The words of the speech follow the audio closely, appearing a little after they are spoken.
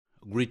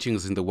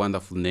Greetings in the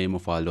wonderful name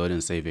of our Lord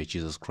and Savior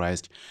Jesus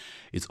Christ.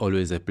 It's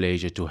always a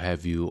pleasure to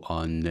have you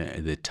on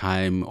the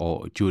time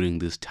or during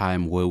this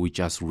time where we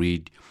just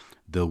read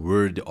the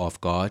Word of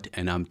God.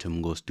 And I'm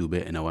Tim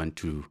Gostube, and I want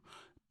to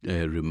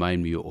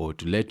remind you or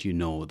to let you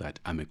know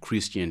that I'm a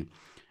Christian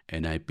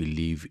and I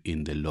believe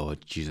in the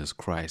Lord Jesus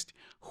Christ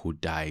who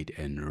died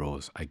and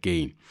rose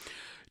again.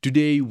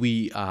 Today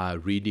we are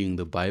reading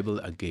the Bible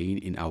again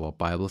in our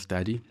Bible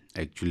study.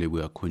 Actually,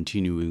 we are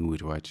continuing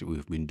with what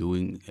we've been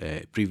doing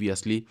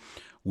previously.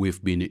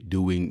 We've been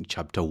doing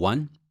chapter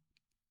 1,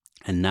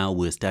 and now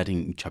we're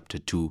starting chapter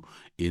 2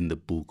 in the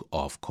book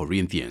of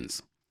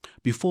Corinthians.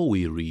 Before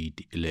we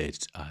read,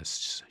 let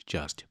us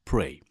just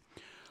pray.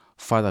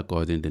 Father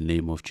God, in the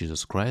name of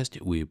Jesus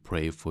Christ, we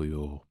pray for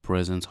your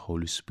presence,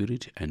 Holy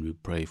Spirit, and we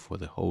pray for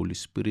the Holy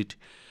Spirit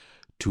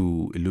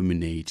to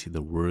illuminate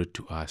the word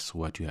to us,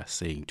 what you are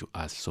saying to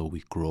us, so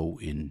we grow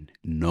in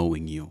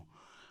knowing you.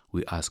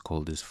 We ask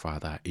all this,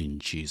 Father, in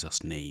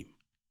Jesus' name.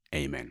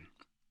 Amen.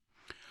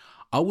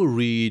 I will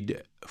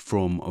read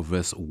from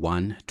verse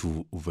 1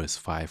 to verse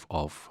 5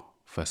 of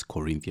 1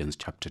 Corinthians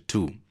chapter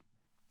 2.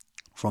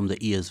 From the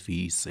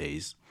ESV it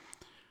says,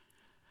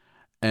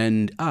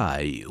 "And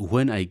I,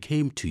 when I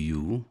came to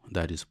you,"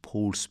 that is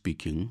Paul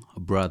speaking,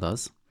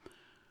 "brothers,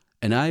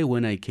 and I,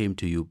 when I came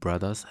to you,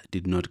 brothers,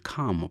 did not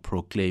come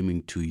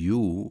proclaiming to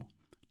you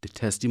the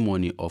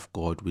testimony of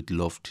God with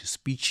lofty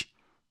speech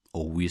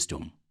or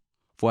wisdom.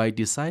 For I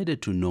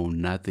decided to know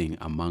nothing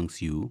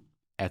amongst you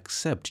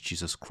except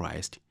Jesus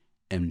Christ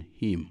and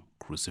Him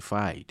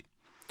crucified.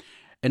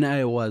 And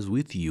I was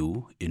with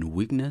you in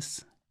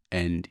weakness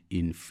and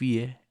in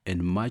fear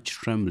and much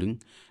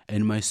trembling,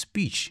 and my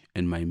speech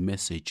and my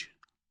message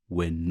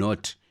were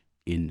not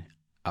in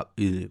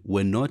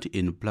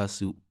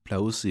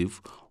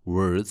plausive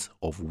words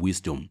of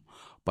wisdom,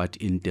 but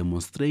in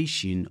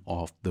demonstration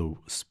of the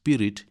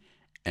Spirit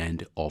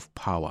and of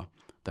power,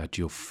 that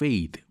your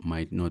faith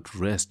might not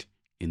rest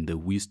in the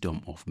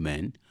wisdom of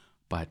men,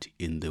 but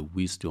in the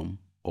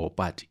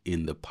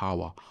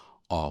power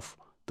of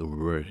the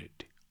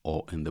Word,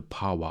 or in the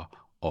power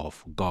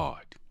of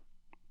God."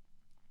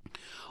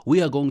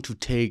 We are going to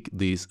take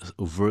this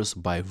verse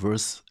by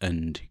verse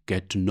and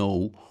get to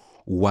know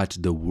what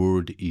the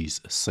Word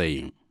is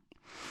saying.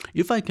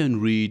 If I can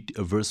read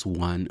verse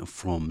 1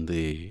 from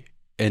the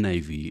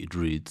NIV, it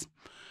reads,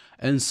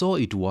 "And so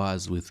it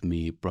was with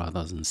me,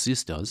 brothers and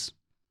sisters.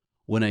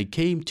 When I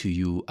came to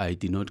you, I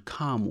did not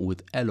come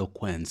with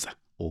eloquence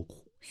or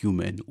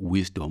human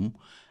wisdom,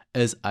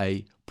 as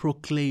I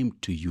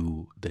proclaimed to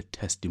you the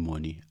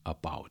testimony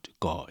about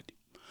God."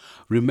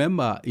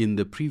 Remember, in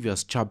the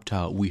previous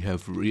chapter, we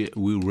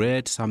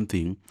read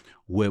something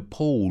where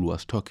Paul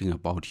was talking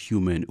about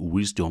human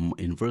wisdom.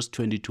 In verse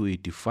 22, he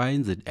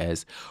defines it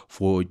as,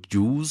 "For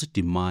Jews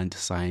demand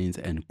signs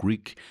and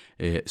Greek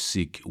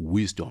seek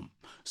wisdom."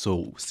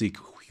 So seek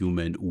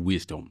human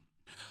wisdom.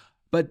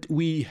 But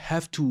we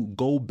have to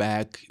go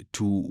back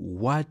to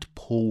what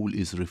Paul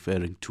is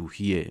referring to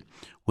here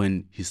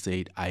when he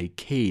said, "I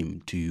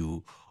came to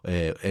you,"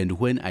 and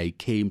when I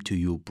came to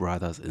you,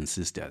 brothers and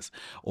sisters,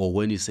 or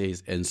when he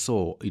says, "And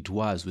so it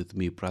was with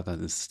me, brothers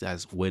and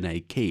sisters, when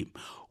I came."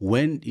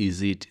 When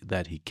is it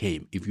that he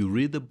came? If you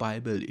read the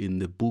Bible in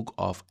the book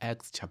of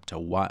Acts chapter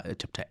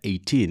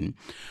 18,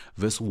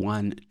 verse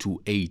 1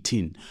 to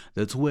 18,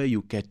 that's where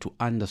you get to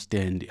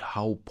understand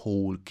how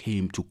Paul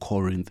came to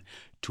Corinth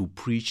to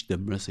preach the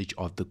message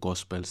of the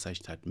gospel, such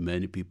that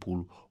many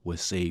people were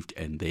saved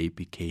and they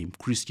became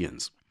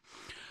Christians.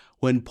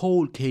 When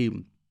Paul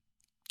came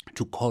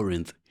to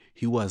Corinth,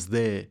 he was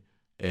there.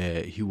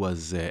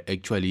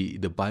 Actually,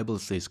 the Bible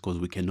says, because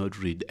we cannot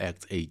read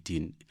Acts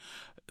 18,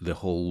 the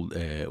whole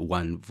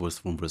one verse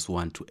from verse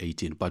 1 to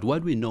 18. But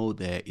what we know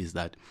there is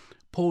that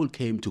Paul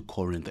came to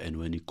Corinth, and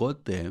when he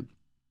got there,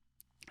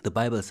 the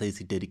Bible says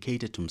he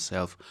dedicated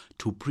himself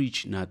to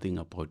preach nothing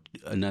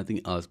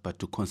else but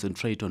to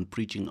concentrate on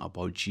preaching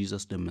about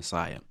Jesus the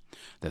Messiah.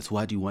 That's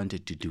what he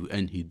wanted to do.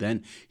 And he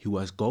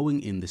was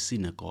going in the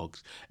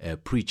synagogues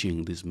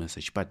preaching this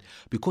message. But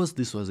because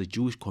this was a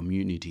Jewish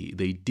community,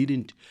 they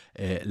didn't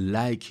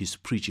like his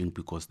preaching,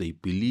 because they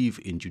believe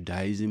in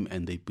Judaism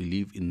and they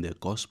believe in the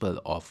gospel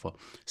of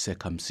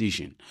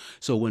circumcision.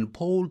 So when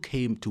Paul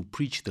came to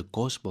preach the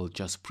gospel,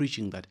 just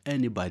preaching that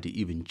anybody,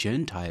 even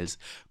Gentiles,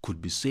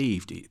 could be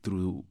saved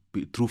through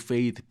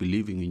faith,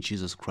 believing in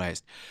Jesus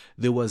Christ,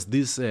 there was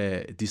this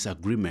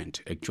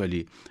disagreement.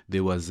 Actually,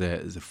 there was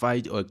the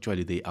fight, or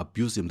actually they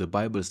abused him. The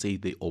Bible says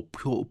they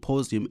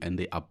opposed him and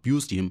they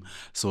abused him,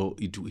 so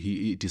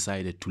he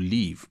decided to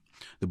leave.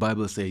 The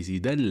Bible says he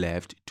then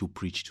left to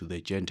preach to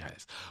the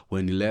Gentiles.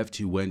 When he left,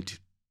 he went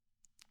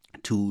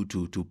to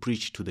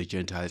preach to the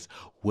Gentiles,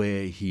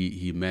 where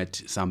he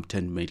met some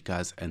tent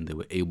makers, and they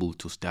were able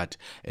to start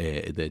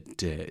he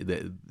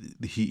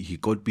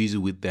got busy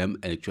with them,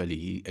 and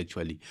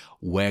he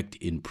worked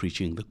in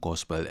preaching the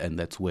gospel, and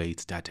that's where it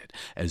started.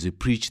 As he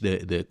preached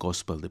the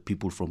gospel, the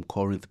people from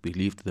Corinth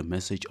believed the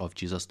message of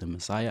Jesus the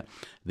Messiah.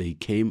 They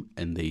came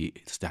and they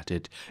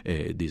started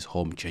these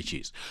home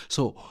churches.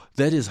 So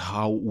that is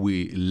how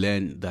we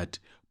learn that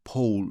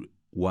Paul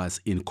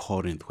was in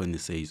Corinth when he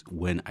says,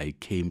 when I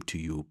came to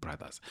you,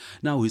 brothers.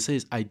 Now he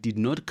says, I did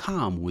not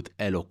come with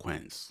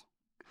eloquence.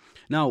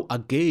 Now,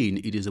 again,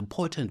 it is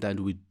important that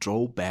we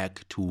draw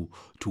back to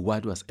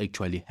what was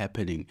actually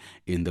happening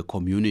in the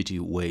community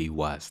where he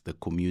was, the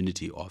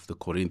community of the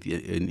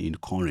Corinthians in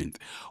Corinth,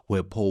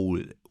 where Paul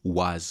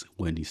was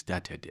when he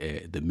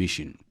started the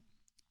mission.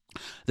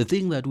 The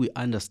thing that we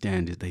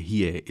understand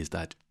here is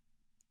that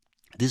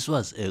this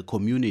was a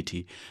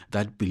community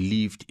that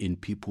believed in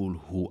people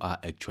who are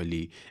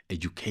actually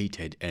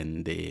educated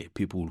and the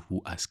people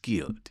who are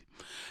skilled.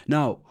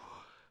 Now,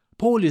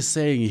 Paul is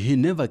saying he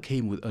never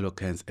came with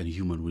eloquence and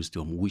human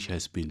wisdom, which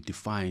has been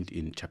defined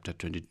in chapter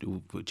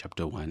 22,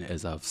 chapter 1,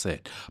 as I've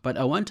said. But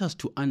I want us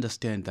to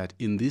understand that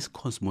in this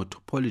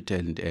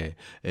cosmopolitan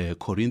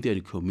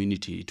Corinthian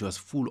community, it was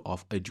full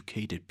of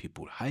educated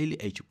people, highly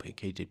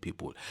educated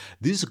people.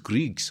 These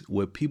Greeks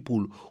were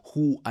people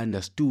who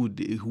understood,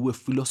 who were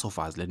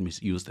philosophers, let me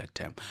use that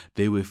term.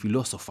 They were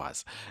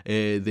philosophers.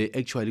 They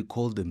actually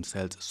called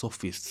themselves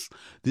sophists.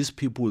 These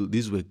people,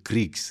 these were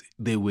Greeks.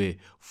 They were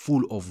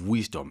full of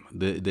wisdom.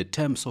 The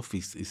term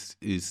sophist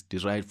is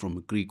derived from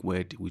a Greek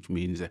word which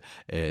means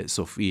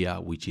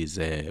Sophia, which is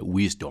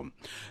wisdom.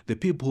 The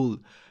people,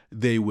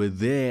 they were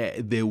there,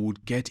 they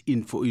would get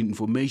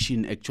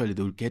information, actually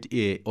they would get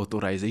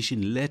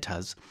authorization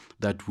letters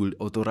that will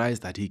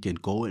authorize that he can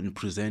go and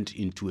present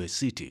into a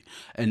city.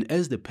 And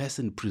as the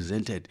person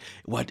presented,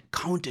 what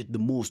counted the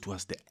most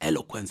was the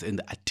eloquence and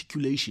the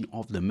articulation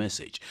of the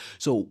message.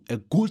 So a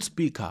good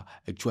speaker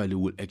actually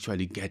will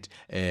actually get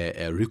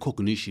a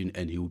recognition,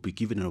 and he will be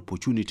given an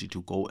opportunity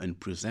to go and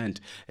present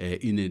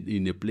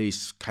in a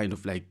place kind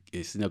of like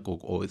a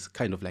synagogue, or it's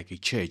kind of like a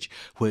church,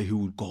 where he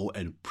would go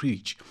and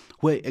preach,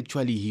 where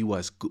actually he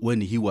was,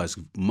 when he was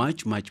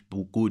much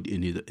good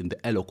in the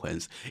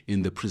eloquence,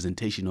 in the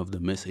presentation of the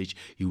message,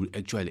 he would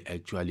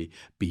actually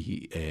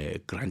be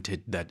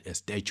granted that a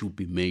statue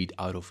be made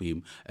out of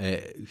him.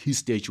 His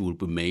statue will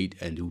be made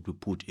and he will be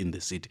put in the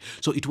city.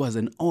 So it was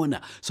an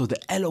honor. So the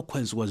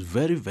eloquence was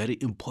very, very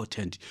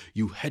important.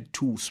 You had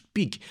to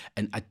speak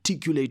and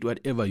articulate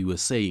whatever you were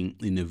saying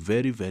in a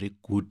very, very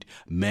good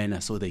manner,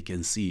 so they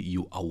can see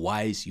you are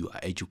wise, you are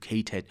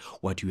educated,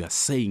 what you are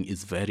saying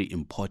is very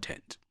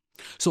important.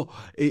 So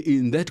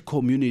in that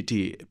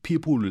community,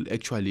 people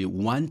actually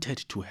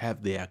wanted to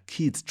have their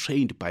kids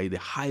trained by the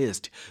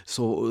highest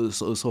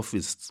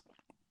sophists,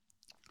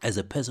 as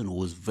a person who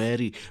was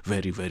very,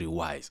 very, very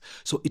wise.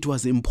 So it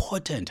was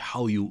important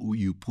how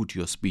you put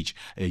your speech,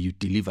 you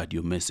delivered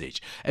your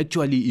message.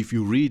 Actually, if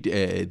you read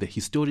the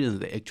historians,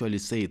 they actually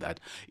say that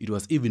it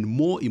was even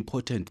more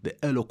important,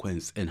 the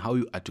eloquence and how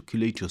you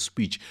articulate your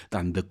speech,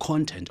 than the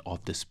content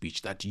of the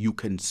speech, that you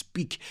can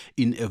speak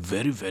in a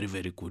very, very,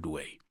 very good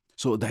way.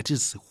 So that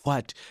is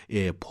what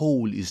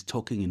Paul is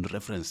talking in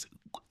reference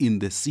in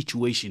the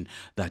situation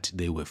that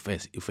they were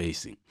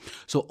facing.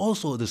 So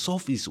also the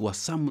sophist was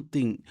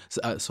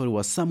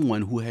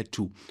someone who had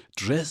to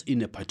dress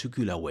in a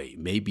particular way.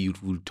 Maybe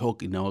it will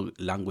talk in our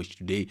language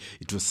today.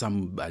 It was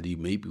somebody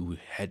maybe who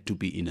had to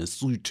be in a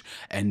suit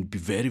and be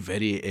very,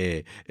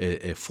 very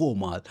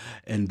formal.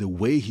 And the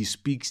way he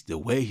speaks, the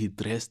way he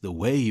dressed, the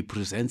way he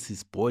presents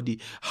his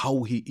body,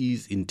 how he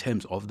is in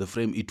terms of the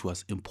frame, it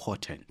was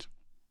important.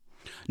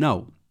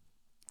 Now,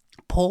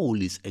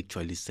 Paul is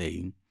actually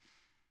saying,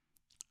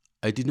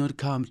 I did not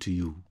come to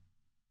you.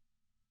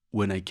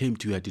 When I came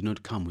to you, I did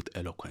not come with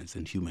eloquence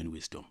and human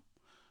wisdom.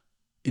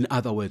 In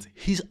other words,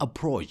 his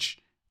approach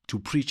to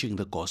preaching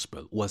the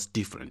gospel was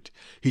different.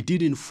 He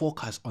didn't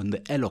focus on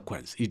the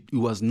eloquence. He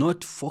was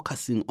not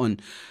focusing on,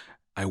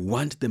 I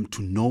want them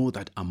to know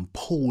that I'm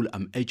Paul,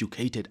 I'm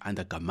educated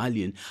under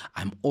Gamaliel.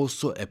 I'm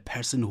also a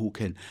person who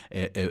can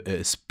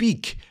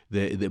speak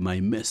my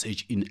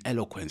message in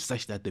eloquence,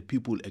 such that the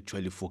people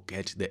actually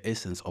forget the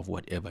essence of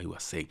whatever he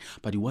was saying.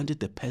 But he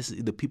wanted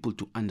the people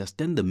to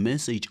understand the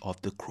message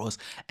of the cross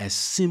as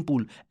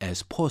simple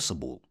as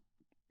possible.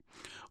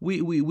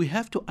 We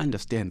have to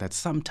understand that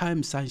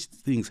sometimes such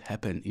things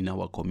happen in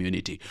our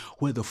community,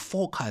 where the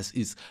focus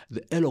is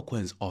the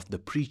eloquence of the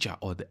preacher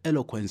or the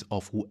eloquence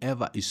of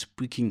whoever is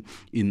speaking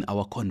in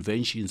our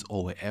conventions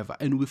or wherever,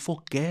 and we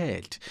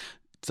forget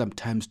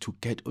sometimes to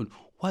get on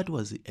what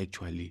was he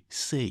actually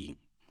saying.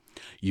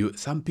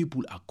 Some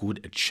people are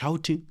good at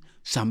shouting.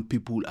 Some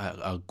people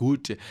are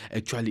good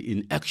actually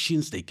in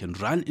actions. They can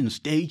run in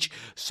stage.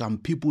 Some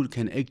people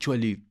can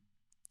actually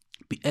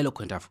be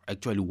eloquent. I've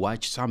actually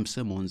watched some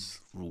sermons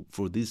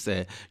for these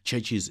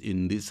churches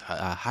in these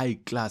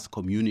high-class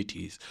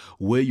communities,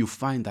 where you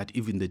find that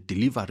even the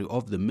delivery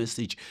of the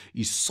message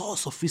is so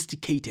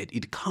sophisticated.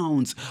 It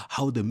counts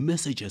how the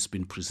message has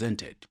been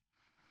presented.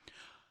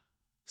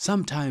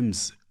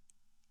 Sometimes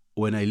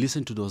when I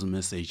listen to those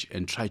messages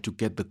and try to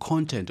get the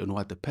content on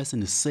what the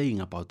person is saying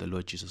about the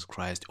Lord Jesus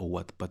Christ, or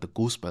about the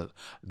gospel,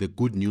 the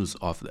good news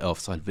of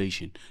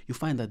salvation, you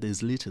find that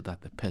there's little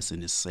that the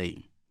person is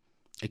saying.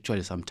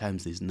 Actually,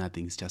 sometimes there's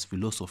nothing. It's just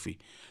philosophy.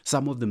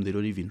 Some of them, they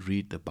don't even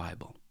read the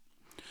Bible.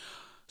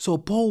 So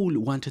Paul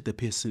wanted the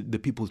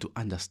people to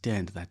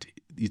understand that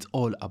it's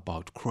all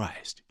about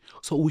Christ.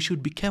 So we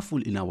should be careful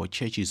in our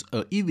churches,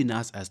 or even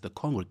us as the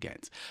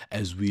congregants,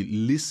 as we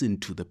listen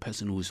to the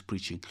person who is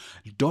preaching.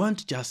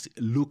 Don't just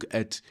look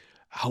at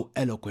how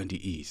eloquent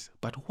he is,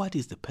 but what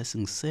is the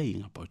person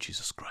saying about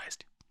Jesus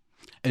Christ?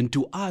 And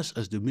to us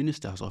as the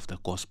ministers of the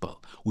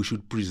gospel, we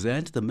should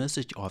present the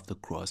message of the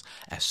cross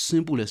as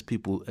simple as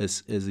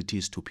it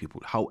is to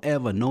people.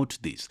 However, note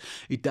this,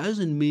 it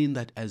doesn't mean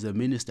that as a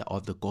minister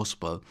of the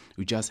gospel,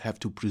 you just have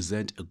to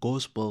present a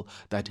gospel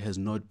that has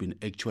not been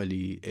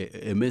actually,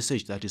 a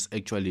message that is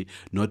actually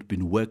not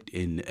been worked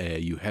in.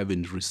 You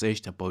haven't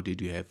researched about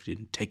it, you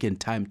haven't taken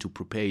time to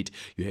prepare it,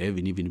 you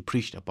haven't even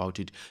preached about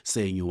it,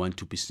 saying you want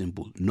to be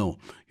simple. No,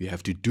 you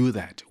have to do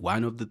that.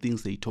 One of the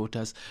things they taught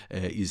us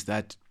is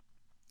that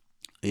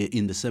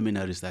in the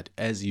seminaries, that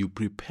as you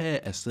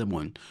prepare a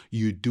sermon,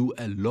 you do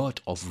a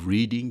lot of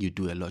reading, you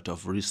do a lot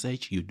of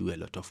research, you do a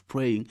lot of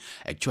praying.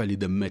 Actually,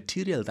 the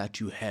material that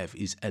you have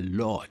is a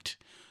lot.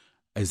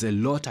 There's a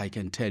lot I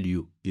can tell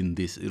you in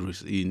this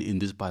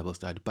Bible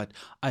study, but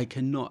I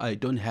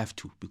don't have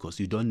to,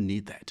 because you don't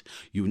need that.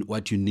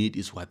 What you need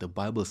is what the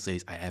Bible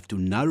says. I have to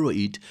narrow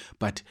it,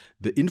 but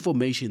the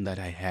information that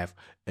I have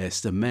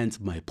cements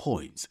my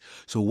points.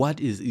 So what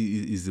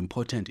is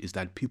important is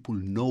that people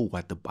know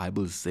what the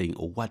Bible is saying,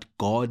 or what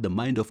God, the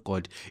mind of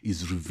God,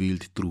 is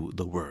revealed through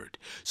the Word.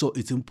 So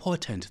it's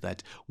important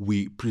that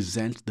we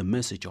present the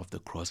message of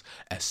the cross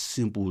as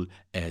simple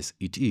as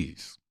it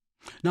is.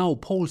 Now,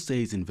 Paul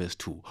says in verse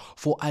 2,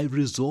 "For I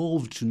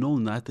resolved to know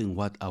nothing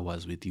what I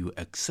was with you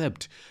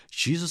except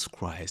Jesus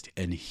Christ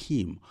and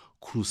Him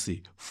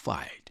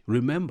crucified."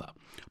 Remember,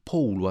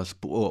 Paul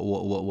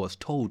was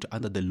told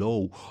under the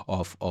law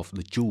of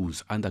the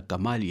Jews, under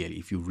Gamaliel.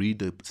 If you read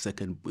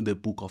the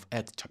book of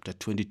Acts chapter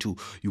 22,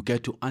 you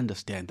get to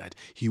understand that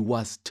he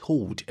was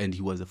told, and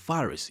he was a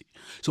Pharisee.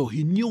 So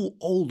he knew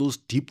all those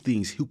deep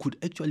things. He could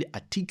actually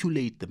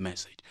articulate the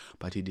message,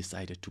 but he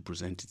decided to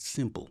present it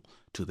simple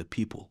to the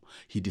people.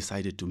 He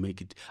decided to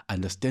make it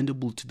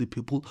understandable to the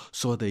people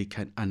so they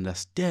can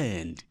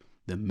understand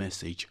the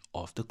message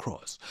of the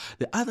cross.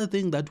 The other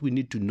thing that we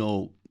need to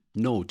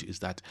note is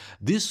that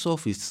these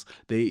sophists,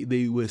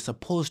 they were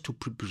supposed to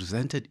be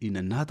presented in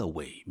another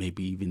way,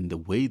 maybe even the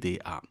way they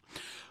are.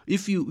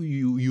 If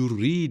you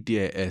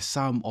read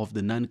some of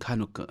the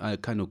canonical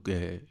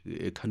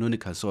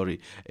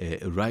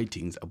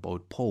writings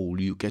about Paul,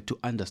 you get to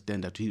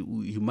understand that he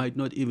might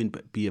not even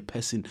be a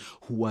person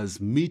who was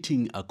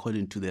meeting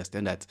according to their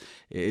standards,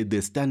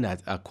 the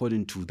standard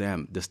according to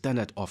them, the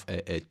standard of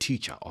a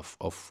teacher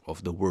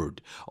of the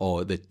word,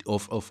 or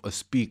of a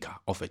speaker,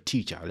 of a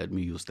teacher. Let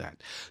me use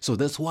that. So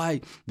that's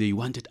why they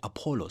wanted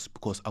Apollos,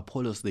 because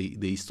Apollos,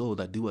 they saw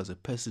that there was a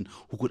person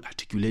who could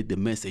articulate the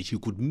message. He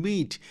could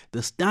meet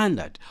the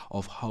standard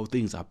of how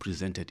things are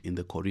presented in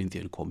the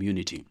Corinthian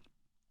community.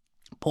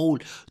 Paul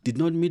did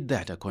not meet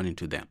that according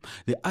to them.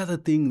 The other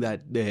thing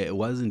that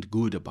wasn't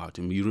good about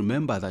him, you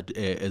remember that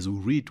as we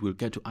read, we'll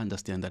get to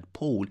understand that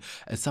Paul,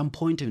 at some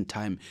point in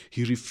time,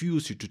 he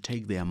refused to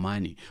take their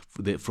money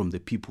from the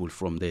people,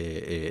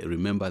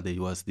 remember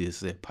there was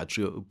this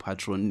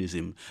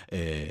patronism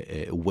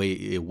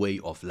way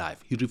of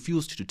life. He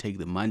refused to take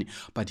the money,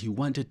 but he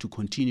wanted to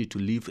continue to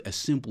live a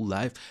simple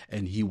life,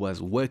 and he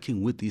was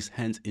working with his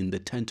hands in the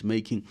tent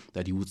making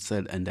that he would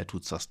sell, and that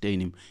would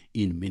sustain him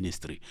in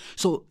ministry.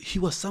 So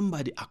he was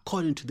somebody,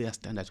 according to their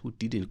standards, who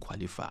didn't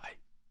qualify.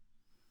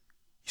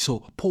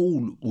 So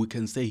Paul, we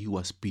can say he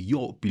was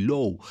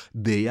below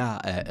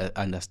their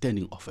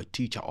understanding of a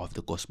teacher of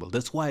the gospel.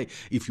 That's why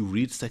if you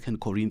read 2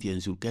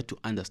 Corinthians, you'll get to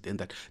understand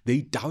that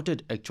they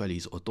doubted actually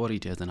his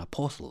authority as an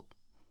apostle.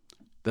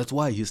 That's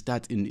why he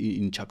starts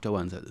in chapter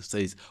 1, that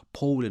says,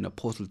 Paul, an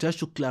apostle, just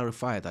to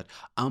clarify that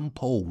I'm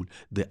Paul,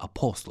 the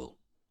apostle.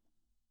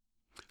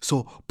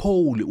 So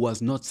Paul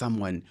was not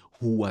someone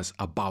who was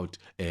about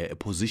a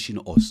position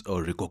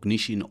or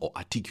recognition or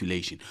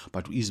articulation,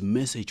 but his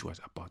message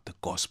was about the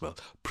gospel,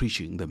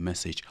 preaching the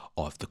message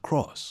of the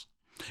cross.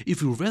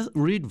 If you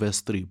read verse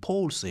 3,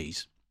 Paul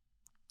says,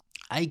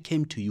 "I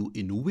came to you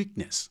in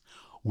weakness,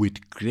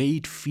 with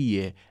great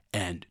fear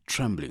and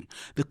trembling."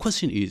 The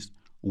question is,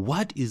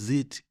 what is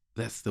it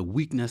that's the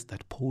weakness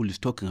that Paul is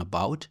talking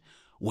about?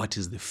 What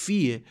is the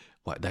fear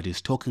that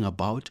he's talking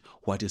about?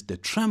 What is the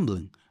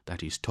trembling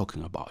that he's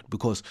talking about?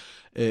 Because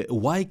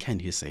why can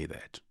he say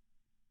that?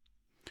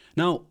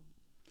 Now,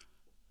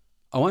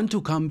 I want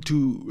to come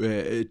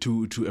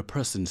to a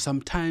person.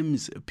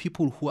 Sometimes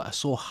people who are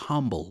so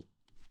humble,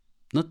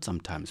 not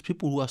sometimes,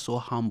 people who are so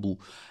humble,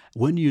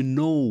 when you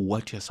know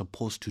what you're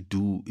supposed to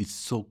do, it's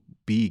so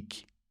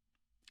big,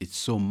 it's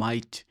so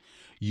mighty,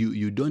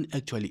 you don't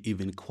actually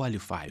even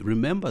qualify.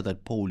 Remember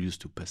that Paul used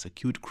to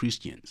persecute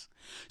Christians.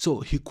 So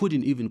he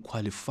couldn't even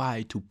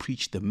qualify to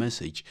preach the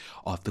message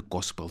of the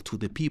gospel to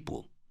the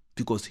people,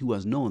 because he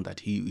was known that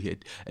he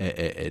had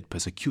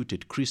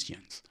persecuted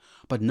Christians.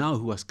 But now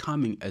he was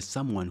coming as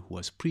someone who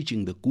was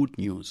preaching the good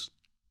news.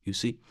 You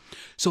see?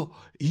 So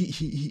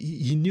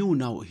he knew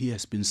now he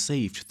has been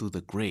saved through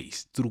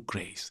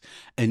grace.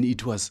 And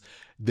it was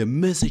the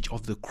message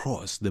of the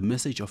cross, the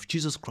message of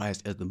Jesus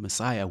Christ as the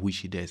Messiah,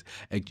 which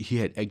he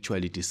had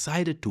actually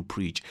decided to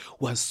preach,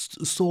 was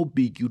so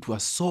big, it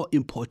was so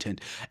important.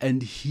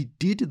 And he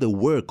did the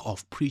work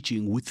of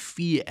preaching with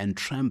fear and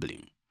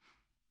trembling.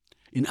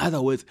 In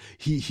other words,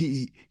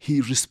 he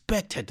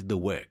respected the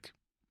work.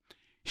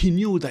 He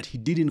knew that he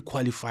didn't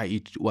qualify.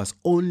 It was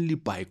only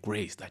by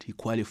grace that he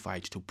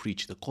qualified to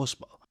preach the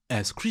gospel.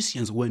 As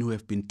Christians, when we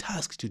have been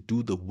tasked to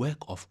do the work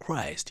of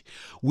Christ,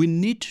 we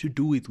need to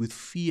do it with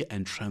fear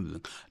and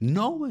trembling,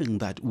 knowing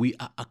that we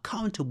are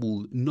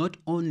accountable not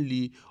to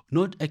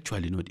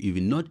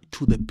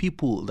the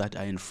people that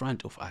are in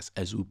front of us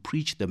as we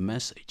preach the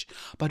message,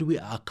 but we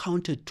are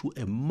accounted to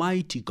a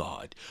mighty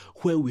God,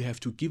 where we have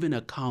to give an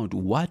account.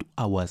 What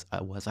was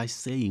I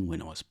saying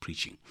when I was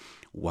preaching?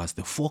 Was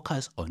the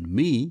focus on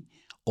me,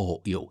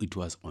 or it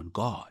was on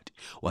God?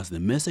 Was the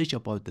message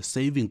about the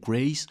saving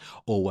grace,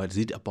 or was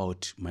it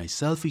about my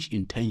selfish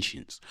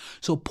intentions?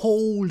 So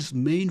Paul's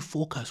main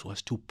focus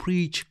was to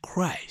preach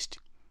Christ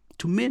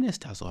to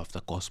ministers of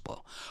the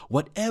gospel.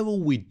 Whatever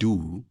we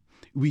do,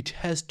 it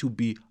has to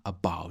be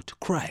about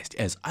Christ.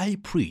 As I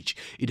preach,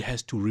 it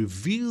has to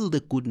reveal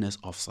the goodness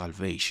of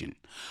salvation.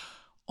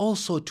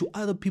 Also, to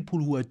other people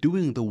who are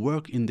doing the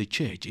work in the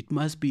church, it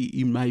might be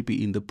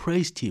in the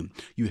praise team.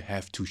 You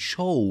have to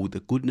show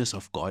the goodness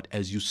of God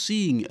as you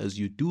sing, as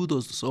you do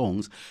those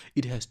songs.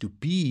 It has to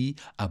be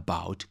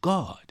about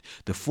God.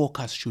 The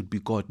focus should be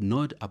God,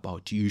 not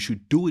about you. You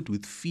should do it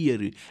with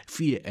fear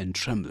and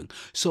trembling.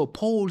 So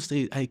Paul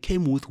says, I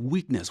came with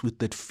weakness, with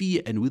that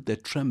fear and with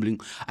that trembling.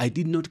 I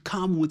did not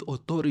come with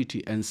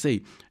authority and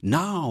say,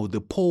 now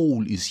the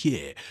Paul is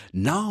here.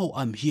 Now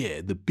I'm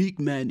here. The big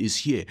man is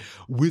here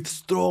with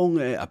strong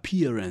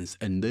appearance,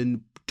 and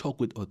then talk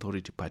with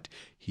authority. But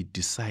he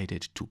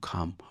decided to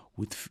come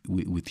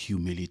with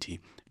humility,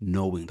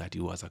 knowing that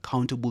he was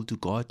accountable to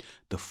God.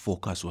 The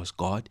focus was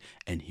God,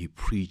 and he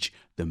preached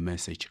the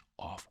message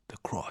of the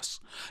cross.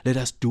 Let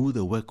us do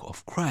the work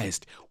of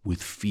Christ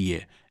with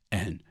fear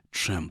and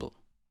tremble.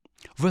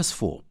 Verse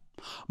 4.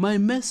 My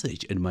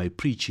message and my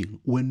preaching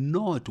were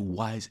not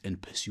wise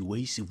and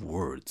persuasive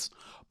words,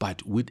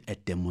 but with a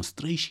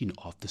demonstration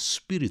of the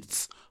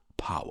Spirit's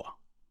power.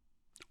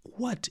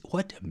 What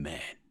a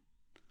man.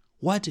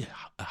 What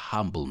a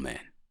humble man.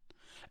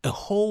 A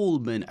whole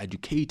man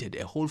educated,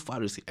 a whole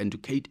Pharisee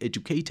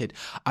educated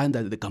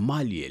under the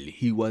Gamaliel.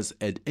 He was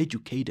an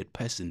educated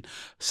person,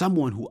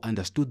 someone who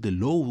understood the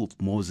law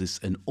of Moses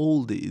and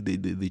all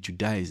the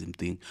Judaism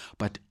thing.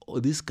 But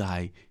this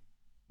guy,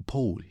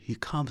 Paul, he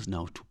comes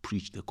now to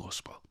preach the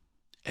gospel,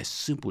 as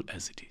simple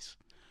as it is,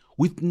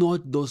 with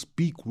not those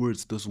big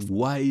words, those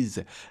wise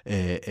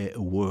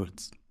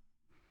words.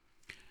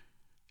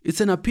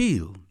 It's an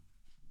appeal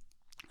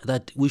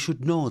that we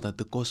should know that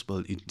the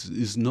gospel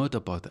is not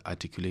about the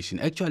articulation.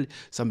 Actually,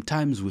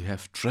 sometimes we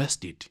have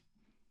dressed it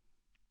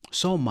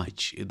so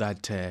much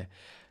that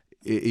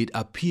it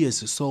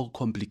appears so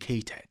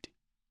complicated.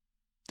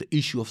 The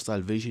issue of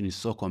salvation is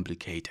so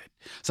complicated.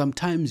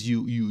 Sometimes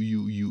you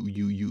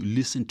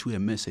listen to a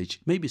message.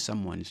 Maybe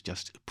someone is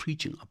just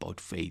preaching about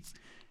faith,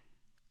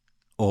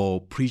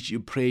 or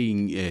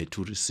praying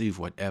to receive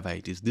whatever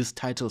it is. This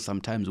title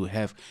sometimes we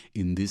have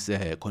in these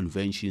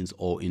conventions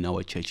or in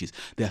our churches.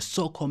 They are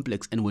so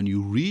complex, and when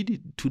you read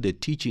it to the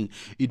teaching,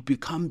 it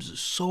becomes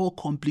so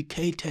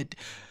complicated,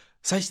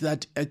 such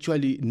that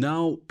actually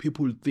now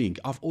people think.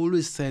 I've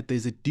always said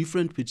there's a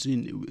difference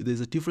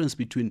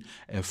between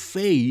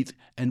faith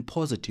and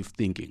positive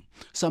thinking.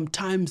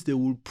 Sometimes they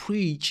will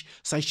preach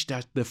such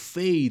that the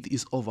faith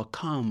is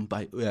overcome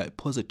by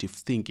positive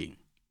thinking.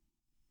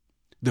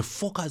 The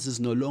focus is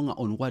no longer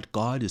on what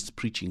God is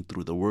preaching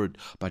through the word,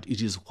 but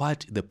it is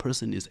what the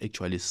person is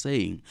actually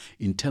saying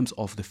in terms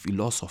of the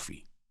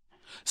philosophy.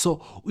 So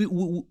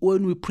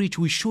when we preach,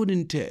 we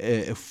shouldn't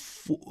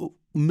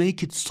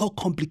make it so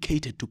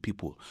complicated to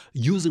people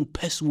using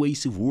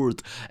persuasive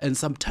words. And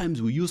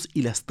sometimes we use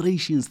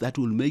illustrations that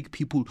will make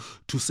people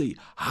to say,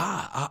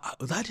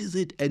 that is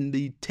it. And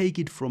they take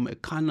it from a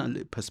carnal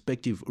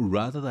perspective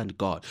rather than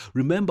God.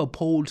 Remember,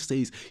 Paul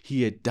says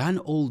he had done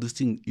all this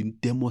thing in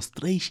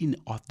demonstration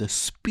of the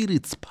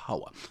Spirit's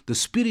power. The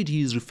Spirit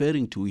he is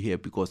referring to here,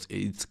 because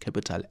it's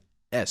capital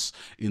S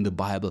in the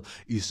Bible,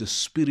 is the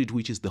Spirit,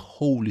 which is the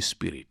Holy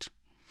Spirit.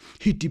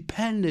 He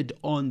depended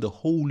on the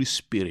Holy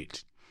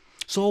Spirit.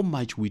 So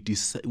much we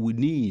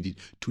need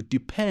to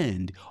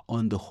depend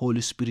on the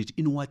Holy Spirit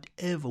in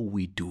whatever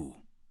we do.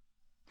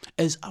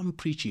 As I'm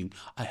preaching,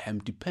 I am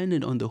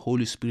dependent on the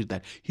Holy Spirit,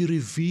 that He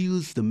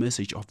reveals the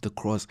message of the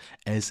cross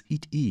as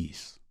it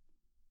is.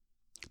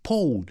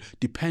 Paul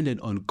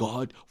depended on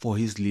God for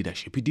his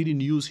leadership. He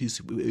didn't use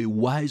his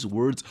wise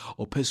words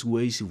or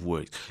persuasive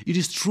words. It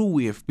is true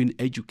we have been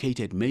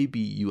educated. Maybe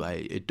you are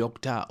a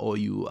doctor or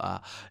you are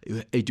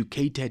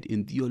educated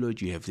in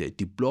theology. You have a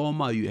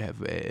diploma, you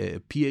have a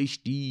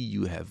PhD,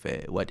 you have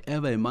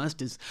whatever, a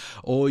master's,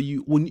 or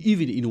you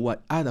even in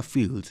what other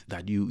fields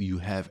that you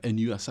have,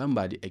 and you are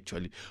somebody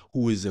actually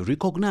who is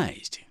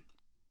recognized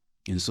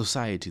in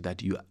society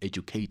that you are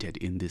educated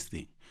in this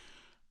thing.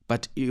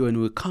 But when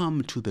we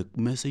come to the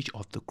message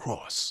of the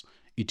cross,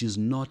 it is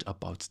not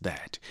about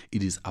that.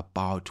 It is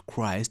about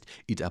Christ.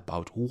 It's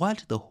about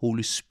what the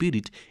Holy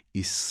Spirit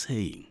is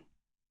saying.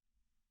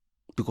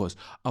 Because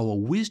our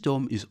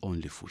wisdom is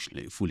only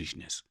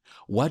foolishness.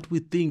 What we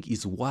think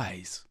is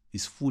wise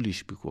is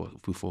foolish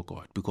before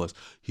God. Because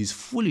his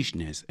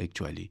foolishness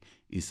actually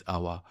is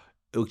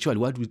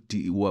what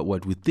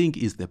we think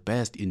is the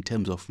best in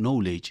terms of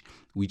knowledge,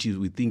 which is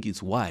we think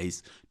is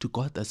wise, to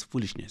God that's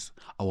foolishness.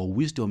 Our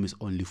wisdom is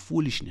only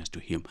foolishness to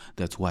him.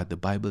 That's what the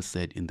Bible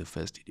said in the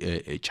first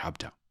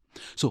chapter.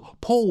 So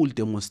Paul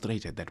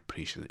demonstrated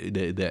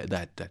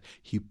that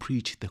he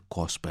preached the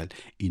gospel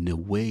in a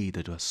way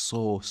that was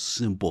so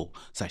simple,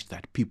 such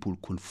that people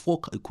could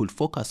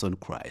focus on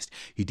Christ.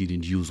 He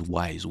didn't use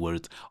wise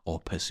words or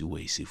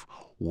persuasive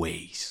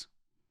ways.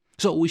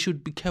 So we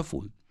should be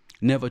careful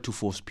never to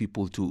force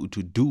people to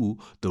do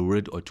the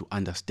word or to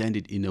understand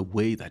it in a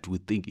way that we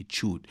think it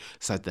should,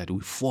 such that we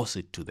force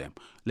it to them.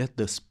 Let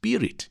the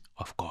Spirit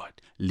of God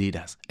lead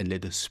us, and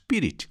let the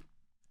Spirit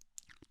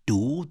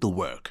do the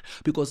work,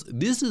 because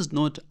this is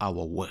not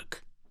our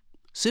work.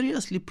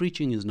 Seriously,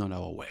 preaching is not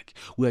our work.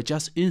 We are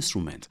just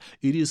instruments.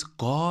 It is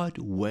God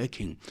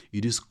working.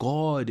 It is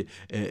God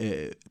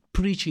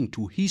preaching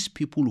to his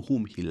people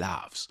whom he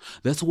loves.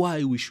 That's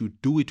why we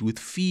should do it with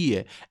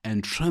fear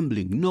and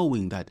trembling,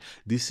 knowing that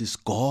this is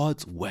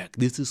God's work.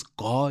 This is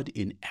God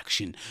in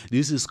action.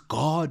 This is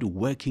God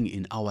working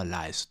in our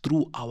lives,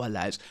 through our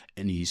lives,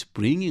 and he's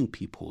bringing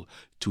people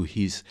to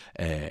his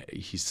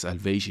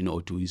salvation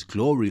or to his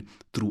glory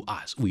through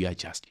us. We are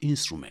just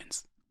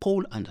instruments.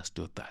 Paul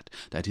understood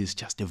that is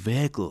just a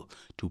vehicle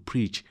to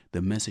preach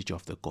the message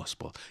of the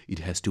gospel. It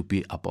has to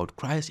be about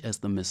Christ as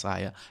the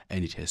Messiah,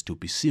 and it has to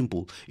be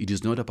simple. It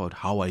is not about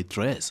how I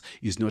dress.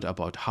 It's not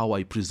about how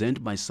I present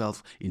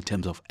myself in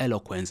terms of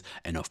eloquence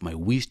and of my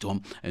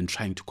wisdom and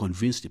trying to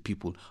convince the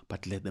people,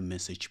 but let the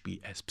message be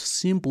as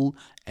simple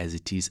as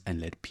it is, and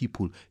let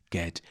people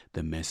get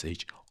the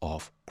message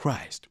of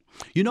Christ.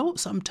 You know,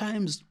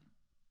 sometimes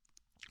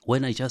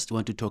when I just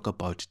want to talk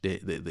about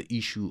the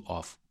issue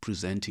of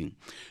presenting,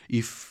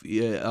 if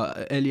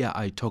earlier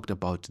I talked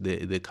about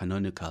the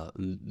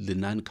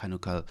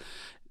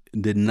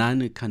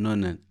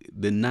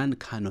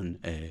non-canon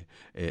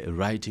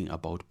writing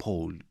about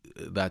Paul,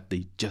 that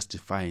they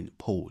justify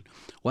Paul.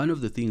 One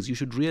of the things you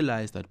should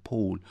realize, that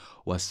Paul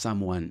was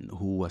someone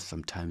who was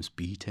sometimes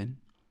beaten,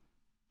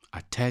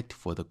 attacked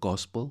for the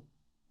gospel.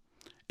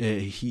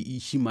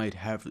 He might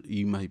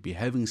be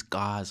having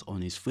scars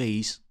on his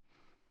face.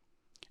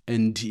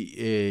 And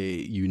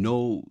they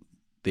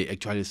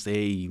actually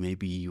say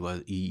maybe he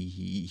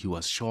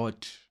was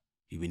short.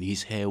 Even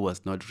his hair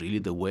was not really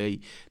the way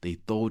they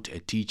thought a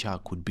teacher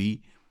could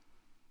be.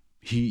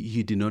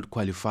 He did not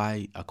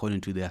qualify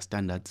according to their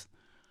standards,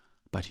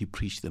 but he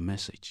preached the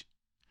message.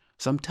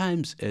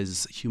 Sometimes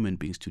as human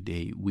beings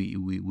today, we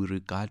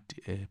regard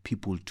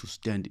people to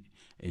stand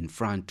in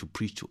front to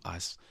preach to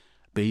us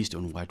based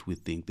on what we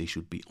think. They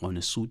should be on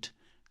a suit.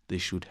 They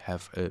should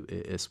have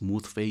a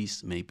smooth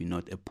face, maybe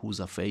not a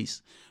pooza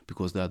face,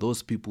 because there are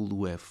those people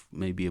who have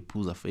maybe a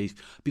pooza face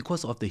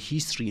because of the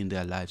history in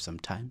their lives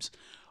sometimes,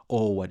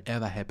 or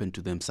whatever happened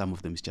to them. Some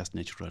of them is just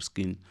natural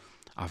skin.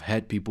 I've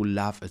had people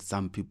laugh at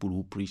some people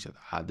who preach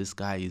that this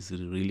guy is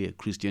really a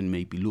Christian,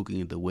 maybe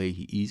looking at the way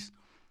he is.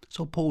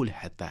 So Paul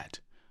had that,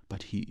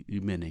 but he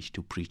managed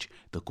to preach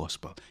the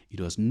gospel.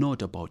 It was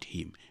not about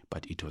him,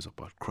 but it was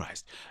about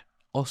Christ.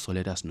 Also,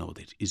 let us know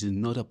that it is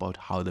not about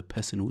how the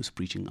person who is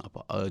preaching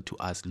to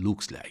us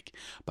looks like,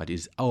 but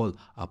it's all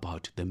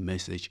about the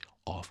message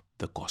of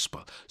the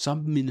gospel.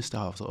 Some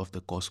ministers of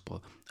the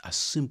gospel are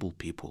simple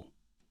people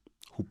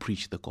who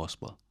preach the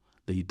gospel.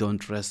 They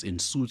don't dress in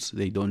suits.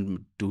 They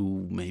don't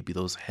do maybe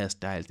those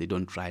hairstyles. They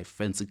don't drive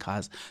fancy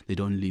cars. They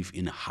don't live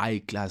in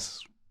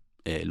high-class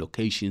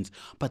locations.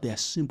 But they are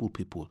simple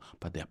people,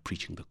 but they are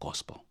preaching the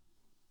gospel.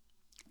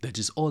 That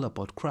is all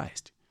about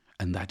Christ.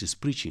 And that is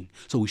preaching.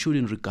 So we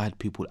shouldn't regard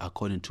people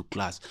according to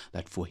class,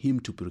 that for him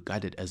to be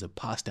regarded as a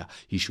pastor,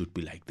 he should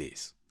be like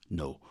this.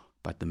 No,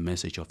 but the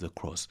message of the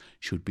cross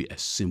should be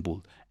as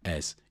simple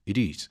as it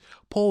is.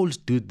 Paul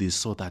did this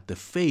so that the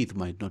faith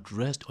might not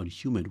rest on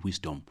human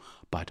wisdom,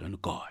 but on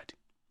God.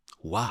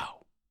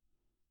 Wow.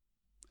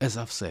 As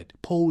I've said,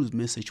 Paul's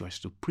message was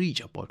to preach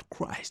about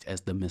Christ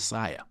as the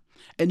Messiah.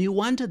 And he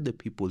wanted the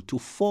people to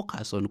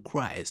focus on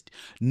Christ,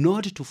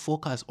 not to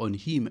focus on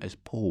him as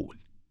Paul.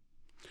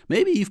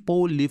 Maybe if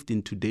Paul lived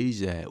in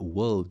today's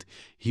world,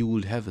 he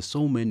would have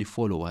so many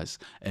followers,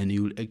 and he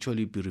will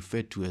actually be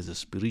referred to as a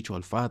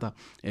spiritual father,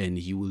 and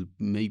he will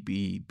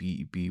maybe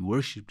be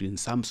worshipped in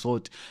some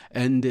sort.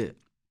 And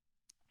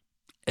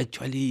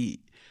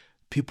actually,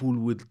 people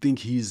would think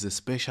he's a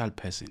special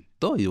person.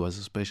 Though he was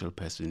a special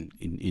person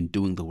in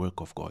doing the work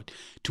of God,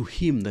 to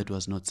him that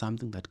was not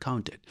something that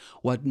counted.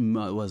 What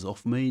was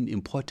of main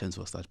importance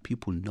was that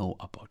people know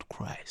about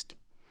Christ.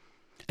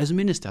 As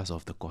ministers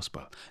of the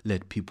gospel,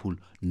 let people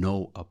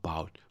know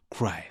about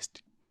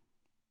Christ.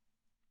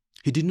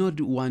 He did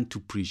not want to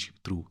preach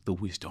through the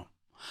wisdom.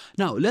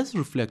 Now, let's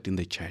reflect in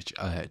the church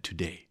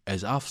today.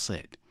 As I've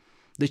said,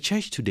 the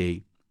church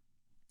today,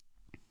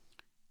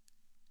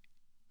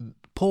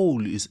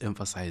 Paul is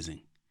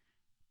emphasizing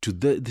to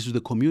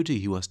the community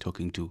he was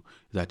talking to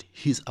that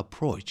his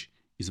approach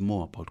is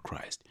more about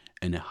Christ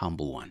and a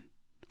humble one,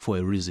 for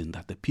a reason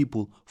that the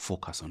people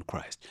focus on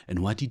Christ. And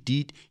what he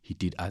did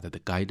under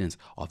the guidance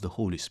of the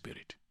Holy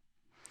Spirit.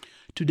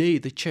 Today,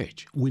 the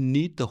church, we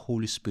need the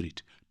Holy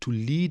Spirit to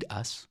lead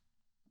us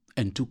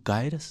and to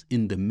guide us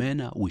in the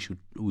manner we should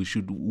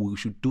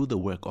do the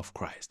work of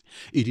Christ.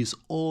 It is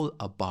all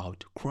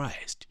about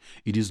Christ.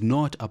 It is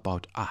not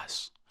about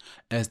us.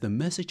 As the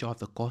message of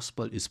the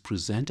gospel is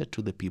presented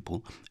to the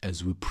people,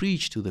 as we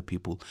preach to the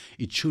people,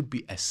 it should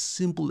be as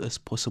simple as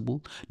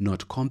possible,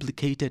 not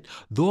complicated.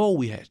 Though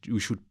we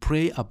should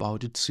pray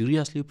about it,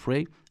 seriously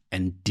pray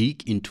and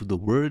dig into the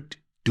word,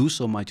 do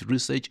so much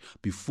research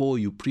before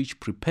you preach,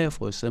 prepare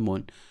for a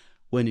sermon.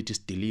 When it is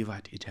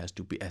delivered, it has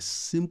to be as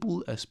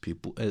simple as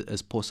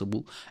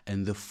possible,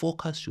 and the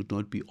focus should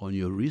not be on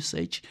your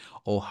research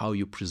or how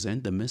you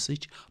present the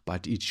message,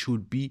 but it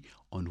should be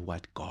on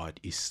what God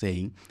is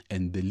saying,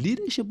 and the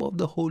leadership of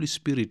the Holy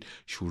Spirit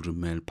should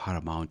remain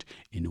paramount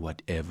in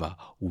whatever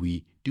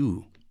we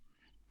do.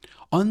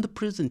 On the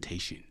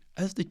presentation,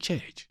 as the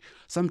church,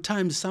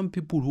 sometimes some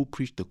people who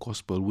preach the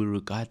gospel we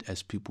regard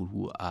as people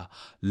who are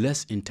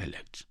less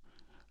intellect.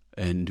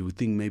 And we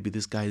think maybe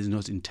this guy is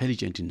not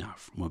intelligent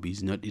enough. Maybe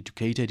he's not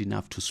educated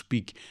enough to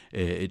speak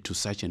to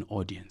such an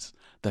audience.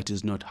 That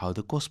is not how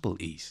the gospel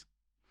is.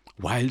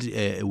 While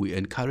we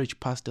encourage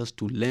pastors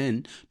to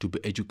learn to be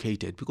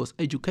educated, because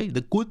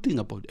the good thing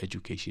about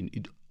education,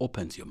 it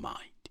opens your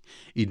mind.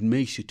 It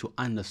makes you to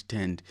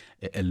understand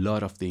a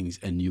lot of things,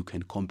 and you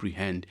can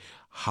comprehend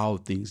how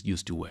things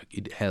used to work.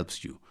 It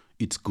helps you.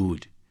 It's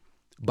good.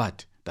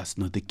 But that's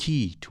not the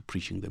key to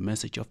preaching the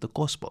message of the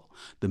gospel.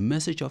 The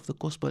message of the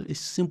gospel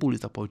is simple.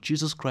 It's about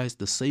Jesus Christ,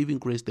 the saving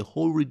grace, the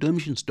whole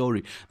redemption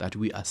story, that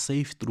we are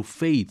saved through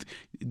faith,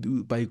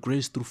 by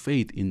grace through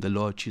faith in the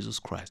Lord Jesus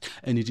Christ.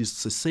 And it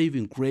is the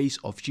saving grace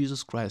of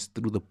Jesus Christ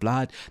through the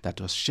blood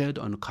that was shed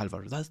on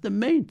Calvary. That's the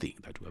main thing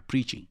that we're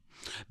preaching.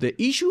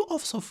 The issue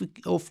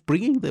of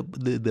bringing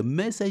the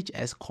message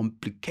as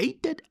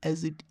complicated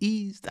as it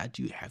is, that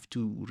you have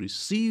to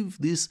receive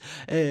this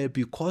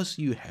because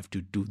you have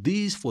to do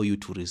this for you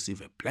to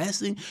receive a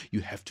blessing.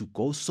 You have to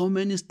go so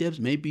many steps.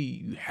 Maybe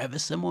you have a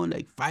sermon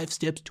like 5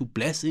 steps to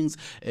blessings,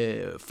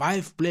 10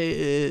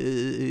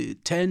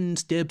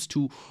 steps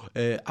to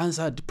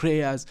answered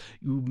prayers.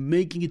 You're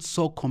making it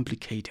so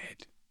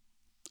complicated.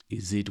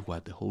 Is it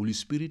what the Holy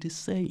Spirit is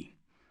saying?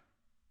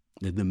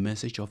 That the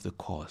message of the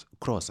cross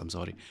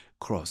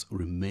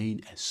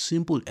remain as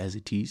simple as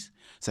it is,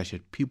 such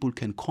that people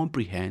can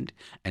comprehend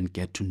and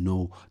get to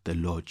know the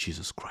Lord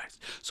Jesus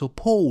Christ. So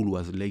Paul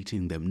was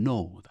letting them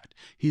know that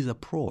his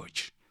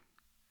approach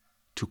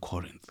to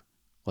Corinth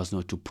was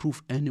not to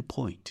prove any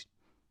point.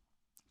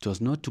 It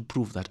was not to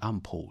prove that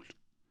I'm Paul.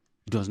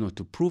 It was not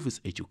to prove his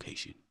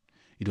education.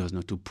 It was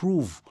not to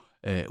prove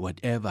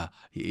whatever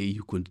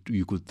you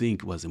could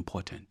think was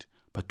important.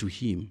 But to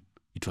him,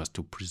 it was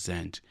to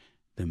present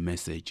the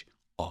message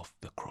of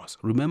the cross.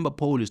 Remember,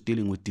 Paul is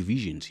dealing with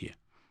divisions here.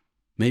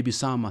 Maybe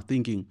some are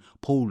thinking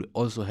Paul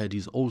also had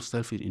his own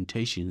selfish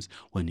intentions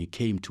when he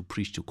came to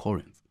preach to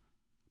Corinth.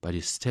 But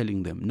he's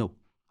telling them, no,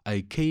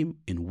 I came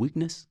in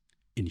weakness,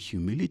 in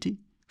humility,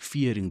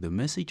 fearing the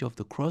message of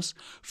the cross,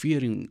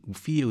 fear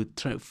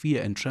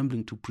and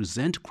trembling to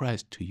present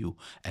Christ to you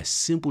as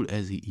simple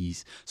as he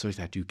is, so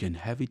that you can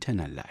have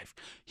eternal life.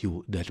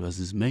 That was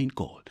his main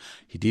goal.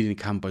 He didn't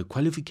come by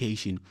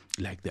qualification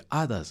like the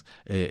others,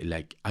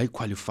 like I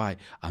qualify,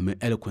 I'm an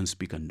eloquent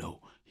speaker.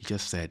 No, he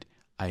just said,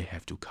 I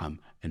have to come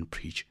and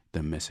preach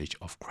the message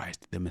of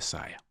Christ, the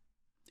Messiah.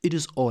 It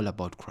is all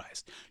about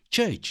Christ.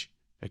 Church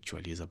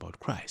actually is about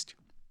Christ.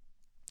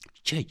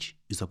 Church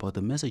is about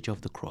the message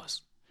of the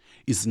cross.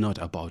 It's not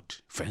about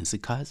fancy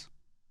cars.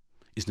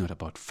 It's not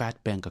about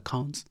fat bank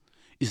accounts.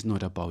 It's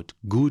not about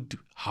good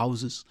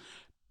houses.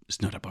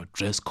 It's not about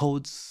dress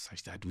codes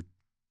such that we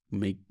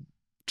make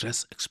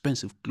dress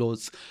expensive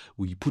clothes.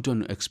 We put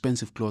on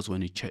expensive clothes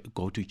when we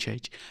go to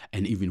church.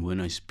 And even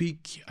when I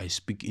speak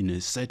in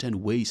a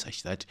certain way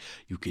such that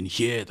you can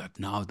hear that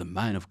now the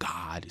man of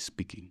God is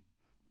speaking.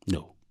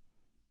 No,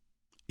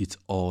 it's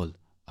all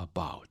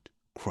about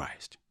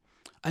Christ.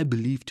 I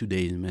believe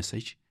today's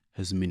message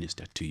has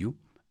ministered to you,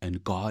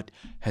 and God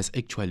has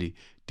actually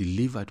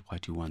delivered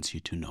what he wants you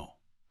to know.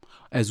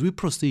 As we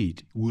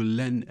proceed, we'll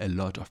learn a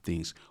lot of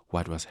things,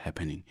 what was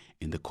happening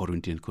in the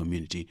Corinthian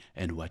community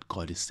and what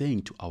God is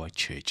saying to our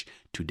church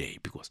today.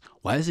 Because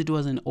whilst it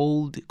was an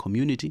old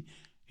community,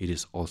 it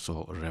is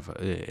also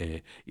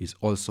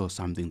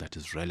something that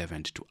is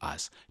relevant to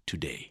us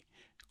today.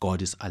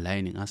 God is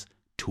aligning us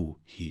to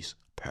his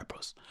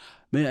purpose.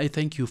 May I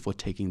thank you for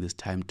taking this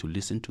time to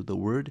listen to the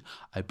word.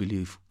 I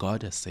believe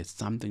God has said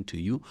something to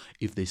you.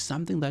 If there's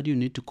something that you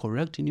need to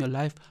correct in your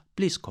life,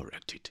 please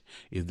correct it.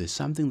 If there's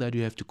something that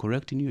you have to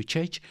correct in your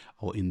church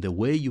or in the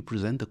way you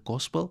present the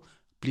gospel,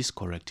 please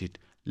correct it.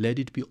 Let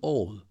it be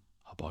all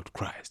about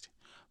Christ.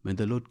 May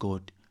the Lord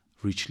God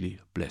richly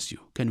bless you.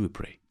 Can we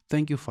pray?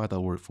 Thank you, Father,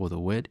 for the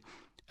word.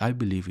 I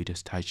believe it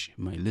has touched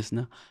my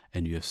listener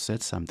and you have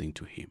said something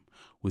to him.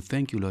 We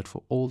thank you, Lord,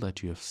 for all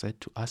that you have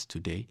said to us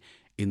today.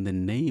 In the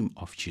name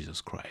of Jesus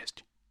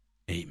Christ.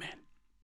 Amen.